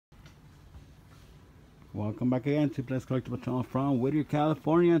Welcome back again to Playdays Collectibles channel from Whittier,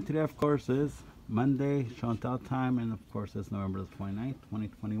 California. Today, of course, is Monday, Chantal time, and of course, it's November the 29th,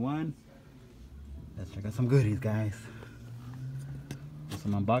 2021. Let's check out some goodies, guys. Do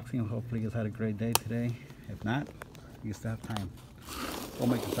some unboxing. Hopefully, you guys had a great day today. If not, you still have time. Go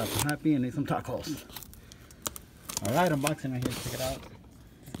make yourself happy and eat some tacos. All right, unboxing right here. Check it out.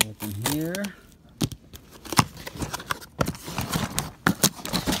 Open here.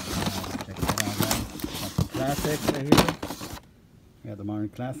 Classics right here. We got the modern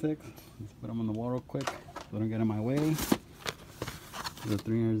classics. Let's put them on the wall real quick so they don't get in my way. The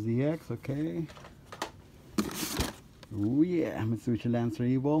 300ZX, okay. Oh yeah, Mitsubishi Lancer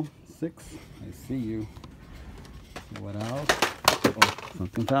Evo 6. I see you. What else? Oh,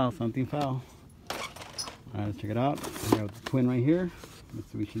 something foul, something foul. Alright, let's check it out. We have the twin right here,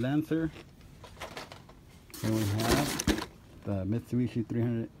 Mitsubishi Lancer. Then we have the Mitsubishi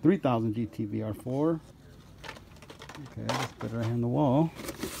 3000 GT VR4. Okay, let's put it right here on the wall.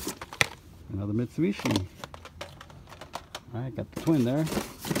 Another Mitsubishi. Alright, got the twin there.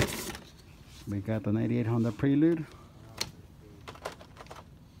 We got the 98 Honda Prelude.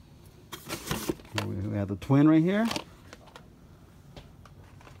 We have the twin right here.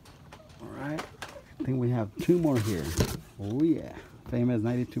 Alright, I think we have two more here. Oh yeah, famous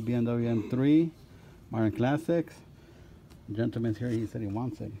 92 BMW M3 Modern Classics. The gentleman's here, he said he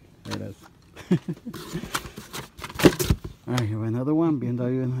wants it. There it is. Alright, here we have another one,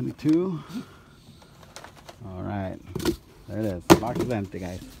 BMW 92. Alright, there it is. The box is empty,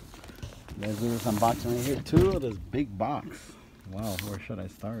 guys. Let's do this unboxing right here too. This big box. Wow, where should I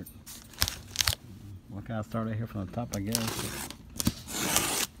start? What can I start right here from the top, I guess?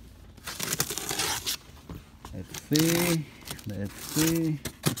 Let's see. Let's see.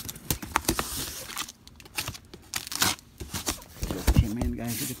 Just came in,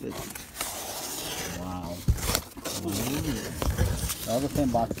 guys. Look at this. Wow. All the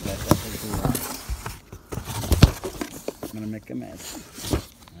same boxes, guys. I'm gonna make a mess.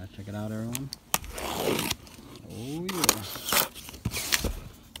 Alright, check it out, everyone. Oh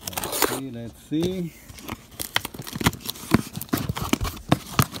yeah. Let's see.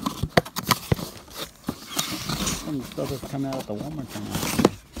 Some stuff that's coming out at the Walmart channel.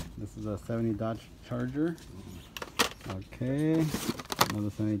 This is a 70 Dodge Charger. Okay. Another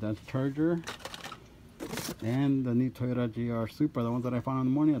 70 Dodge Charger. And the new Toyota GR Supra, the ones that I found in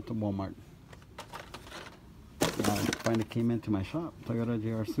the morning at the Walmart. Finally came into my shop. Toyota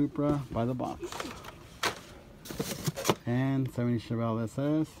GR Supra by the box. And 70 Chevelle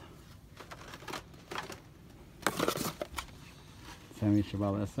SS. 70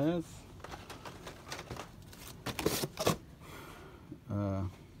 Chevelle SS.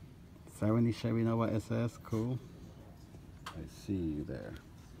 70 Chevy Nova SS. Cool. I see you there.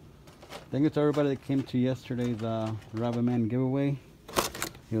 Thank you to everybody that came to yesterday's Rabbit Man giveaway.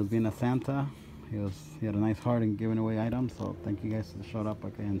 He was being a Santa. He had a nice heart in giving away items. So thank you guys that showed up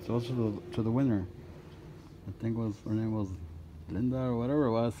again. So also to the winner. I think her name was Linda or whatever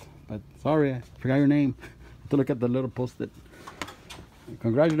it was. But sorry, I forgot your name. I have to look at the little post-it.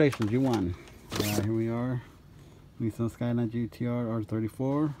 Congratulations, you won. Here we are. Nissan Skyline GTR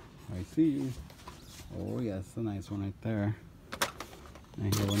R34. I see you. Oh yes, a nice one right there.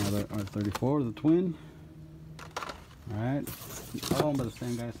 And here another R34, the twin. Alright. All but the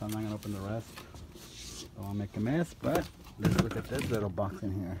same, guys, so I'm not gonna open the rest. Don't wanna make a mess, but let's look at this little box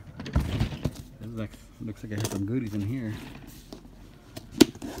in here. This is like, looks like I have some goodies in here.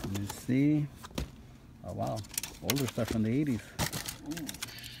 Let's see. Oh wow. Older stuff from the 80s.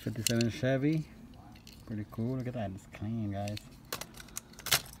 57 Chevy. Pretty cool. Look at that. It's clean, guys.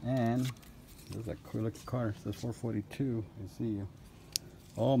 And this is a cool looking car. It says 442. I see you.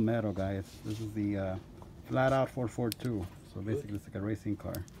 All metal, guys. This is the flat out 442. So basically it's like a racing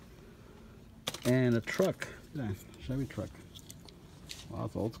car. And a truck. Yeah, Chevy truck. Wow,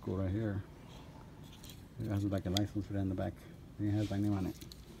 it's old school right here. It has like a license plate in the back. It has my name on it.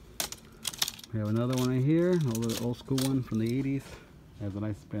 We have another one right here. Another old school one from the 80s. It has a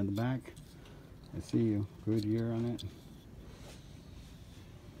license plate in the back. I see you. Good year on it.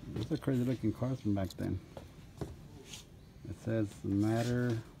 Those are crazy looking cars from back then. It says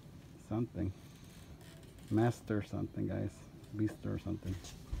Matter something. Master something, guys. Beaster or something.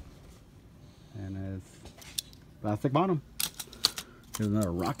 And it's plastic bottom. Here's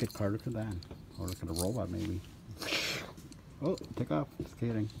another rocket car. Look at that. Or look at a robot maybe. Oh, take off. Just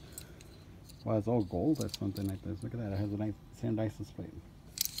kidding. Wow, it's all gold or something like this. Look at that. It has a nice sand license plate.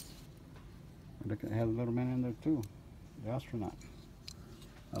 Look, it has a little man in there too. The astronaut.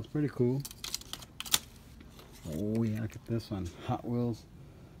 That's pretty cool. Oh yeah, look at this one. Hot Wheels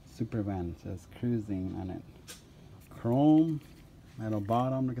super van. It says cruising on it. Chrome, metal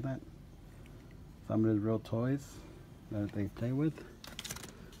bottom, look at that. Some of these real toys that they play with.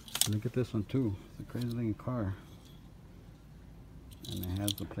 Look at this one too. It's a crazy looking car. And it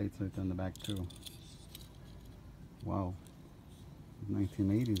has the plates right in the back too. Wow.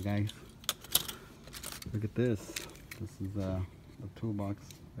 1980s, guys. Look at this. This is the toolbox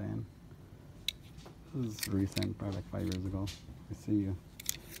van. This is recent, probably like 5 years ago. I see you.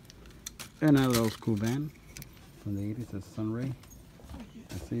 Another old school van from the 80s. It's Sunray.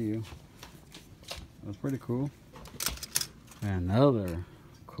 I see you. That's pretty cool. Another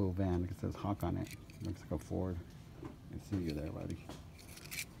cool van. Look, it says Hawk on it. Looks like a Ford. I see you there, buddy.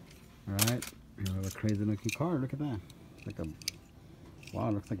 Alright. You have a crazy looking car. Look at that. It's like a, wow,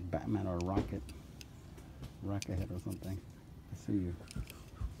 it looks like Batman or a rocket head or something. I see you.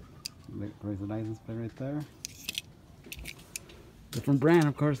 There's the license plate right there. Different brand,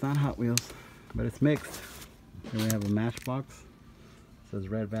 of course, not Hot Wheels, but it's mixed. Here we have a Matchbox. It says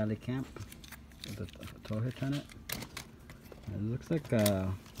Red Valley Camp with a tow hitch on it. It looks like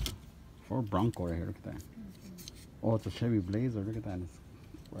a Ford Bronco right here. Look at that. Oh, it's a Chevy Blazer. Look at that. It's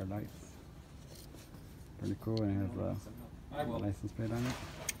square lights. Pretty cool. And it has a license plate on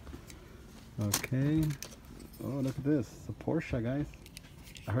it. Okay. Oh, look at this. It's a Porsche, guys.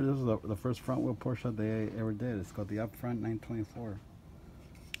 I heard this was the first front wheel Porsche they ever did. It's called the Upfront 924.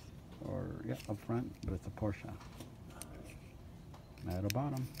 Or, yeah, Upfront, but it's a Porsche. At the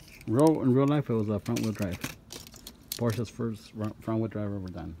bottom. In real life, it was a front wheel drive. Porsche's first front wheel drive ever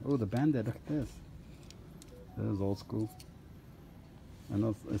done. Oh, the Bandit. Look at this. This is old school. I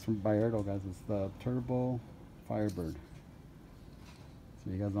know it's from Bayardo, guys. It's the Turbo Firebird.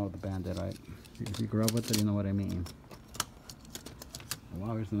 So you guys know what the Bandit, right? If you grew up with it, you know what I mean.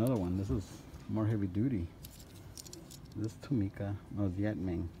 Wow, here's another one. This is more heavy duty. This Tomica. No, it's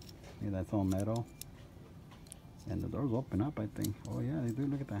Yetming. Yeah, that's all metal. And the doors open up, I think. Oh yeah, they do.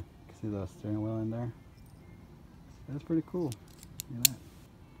 Look at that. You see the steering wheel in there? That's pretty cool. Look at that.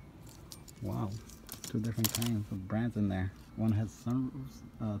 Wow. Two different kinds of brands in there. One has sunroofs,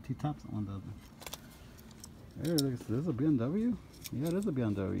 T-tops, one doesn't. There, this is a BMW? Yeah, it is a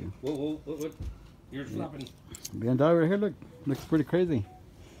BMW. Whoa. You're flopping. BMW right here, look. Looks pretty crazy.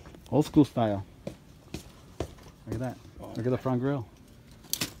 Old school style. Look at that. Oh, look at the front grille.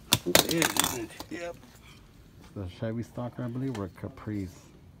 It is, isn't it? Yep. The Chevy Stalker, I believe, or a Caprice.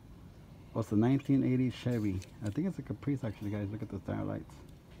 Oh, it's a 1980 Chevy. I think it's a Caprice, actually, guys. Look at the tail lights.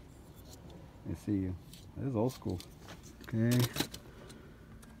 I see you. This is old school. Okay.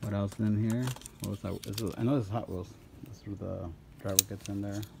 What else in here? What was that? I know this is Hot Wheels. This is where the driver gets in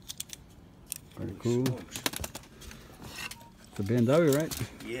there. Pretty cool. It's a BMW, right?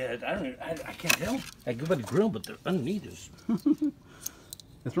 Yeah, I can't tell. I go by the grill, but the underneath is.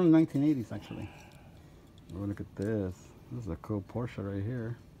 It's from the 1980s, actually. Oh, look at this. This is a cool Porsche right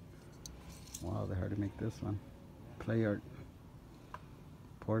here. Wow, they hardly make this one. Play art.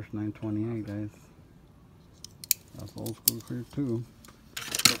 Porsche 928, guys. That's old school here too.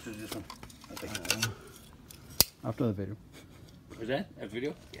 What is this one? After the video. Is that a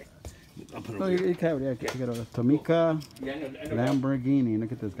video? Yeah. I'll put it Oh, over you here. can have it. Yeah, you got a Tomica Yeah, I know Lamborghini.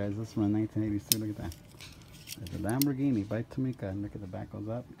 Look at this, guys. This is from 1982. Look at that. It's a Lamborghini by Tomica. And look at the back goes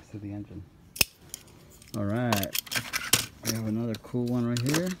up. You can see the engine. All right. We have another cool one right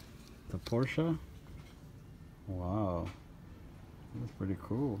here. The Porsche. Wow. That's pretty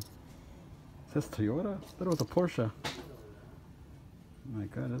cool. It says Toyota. I thought it was a Porsche. Oh my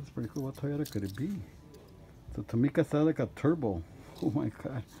god, that's pretty cool. What Toyota could it be? It's a Tomica Celica Turbo. Oh my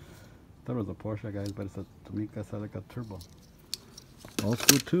god. I thought it was a Porsche, guys, but it's a Tomica Celica Turbo. Old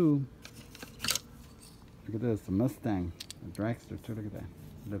school too. Look at this, the Mustang. The dragster too, look at that.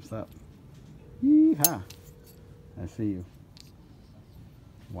 Lifts up. Yeehaw. I see you.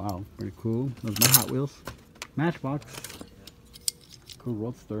 Wow, pretty cool. Those are my Hot Wheels. Matchbox. Cool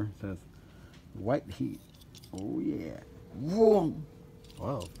Roadster. It says White Heat. Oh yeah. Whoa.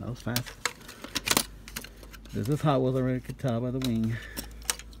 Wow, that was fast. This is Hot Wheels, I already could tell by the wing.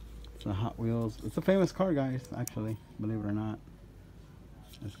 It's a Hot Wheels. It's a famous car, guys, actually, believe it or not.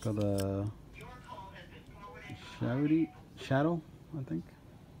 It's called a Shadow, I think.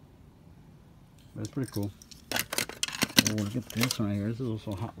 But it's pretty cool. Oh, look at this one right here. This is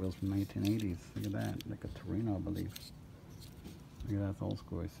also Hot Wheels from 1980s. Look at that, like a Torino, I believe. Look at that, it's old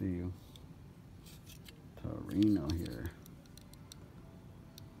school. I see you. Torino here.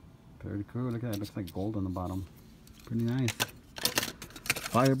 Pretty cool. Look at that. It looks like gold on the bottom. Pretty nice.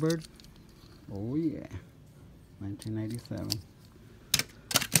 Firebird. Oh yeah. 1997.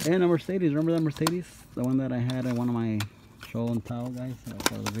 And a Mercedes. Remember that Mercedes? The one that I had at one of my show and tell, guys,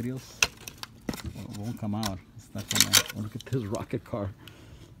 for the videos. It won't come out. It's not gonna. Oh, look at this rocket car.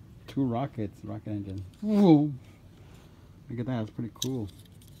 2 rockets, rocket engine. Whoa. Look at that. It's pretty cool.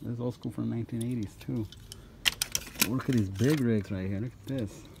 This is old school from the 1980s too. Oh, look at these big rigs right here. Look at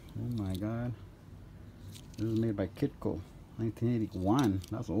this. Oh my God. This is made by Kitco, 1981.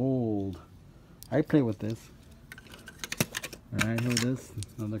 That's old. I play with this. Alright, here it is.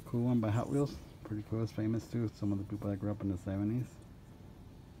 Another cool one by Hot Wheels. Pretty cool. It's famous too. Some of the people that grew up in the 70s.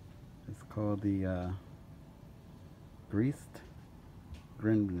 It's called the Greased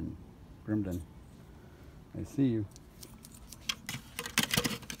Gremlin. I see you.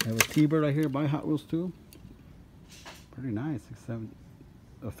 I have a T-Bird right here by Hot Wheels too. Pretty nice.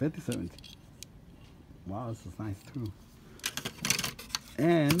 57. Wow, this is nice too.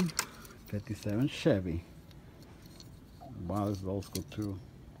 And 57 Chevy. Wow, this is old school too.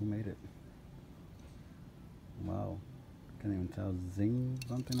 Who made it? Wow. Can't even tell. Zing,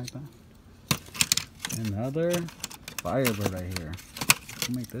 something like that. Another Firebird right here.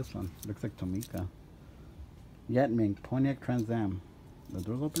 Who made this one? Looks like Tomica. Yetming, Pontiac Trans Am. The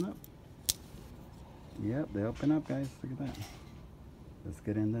doors open up? Yep, they open up, guys. Look at that. Let's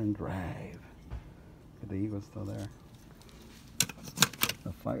get in there and drive. Look at the Eagle's still there.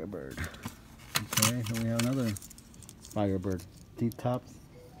 The Firebird. Okay, here we have another Firebird. T-tops.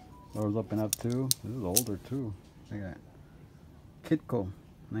 Doors open up too. This is older too. Look at that. Kitco,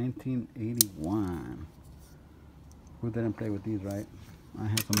 1981. Who didn't play with these, right? I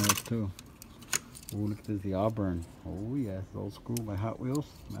have some of those too. Oh, look at this, the Auburn. Oh yes, old school by Hot Wheels.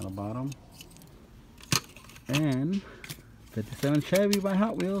 Metal bottom. And 57 Chevy by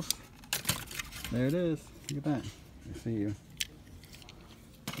Hot Wheels. There it is. Look at that. I see you.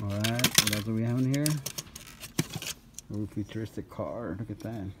 Alright, what else do we have in here? Oh, futuristic car. Look at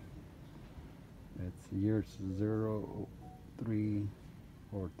that. It's year 03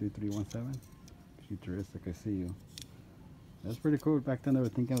 or 2317. Futuristic, I see you. That's pretty cool. Back then they were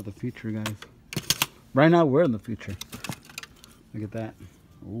thinking of the future, guys. Right now we're in the future. Look at that.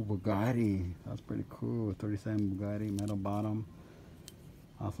 Oh, Bugatti. That's pretty cool. 37 Bugatti, metal bottom.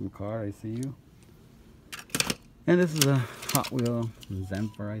 Awesome car, I see you. And this is a Hot Wheel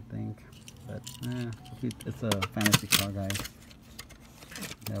Zemper, I think. But it's a fantasy car, guys.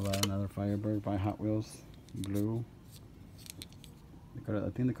 We have another Firebird by Hot Wheels, blue. I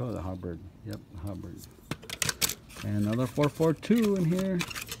think they call it a Hotbird. Yep, Hotbird. And another 442 in here.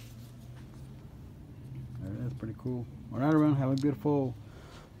 There it is, pretty cool. Alright, everyone, have a beautiful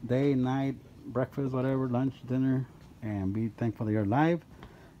day, night, breakfast, whatever, lunch, dinner, and be thankful that you're alive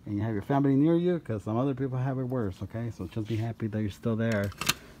and you have your family near you, because some other people have it worse. Okay, so just be happy that you're still there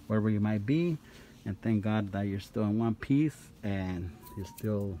wherever you might be, and thank God that you're still in one piece and you're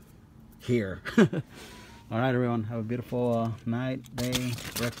still here. All right, everyone, have a beautiful night, day,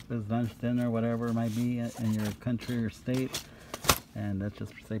 breakfast, lunch, dinner, whatever it might be in your country or state. And let's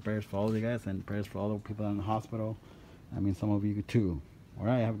just say prayers for all of you guys, and prayers for all the people in the hospital. I mean, some of you too. All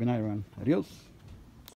right, have a good night, everyone. Adios.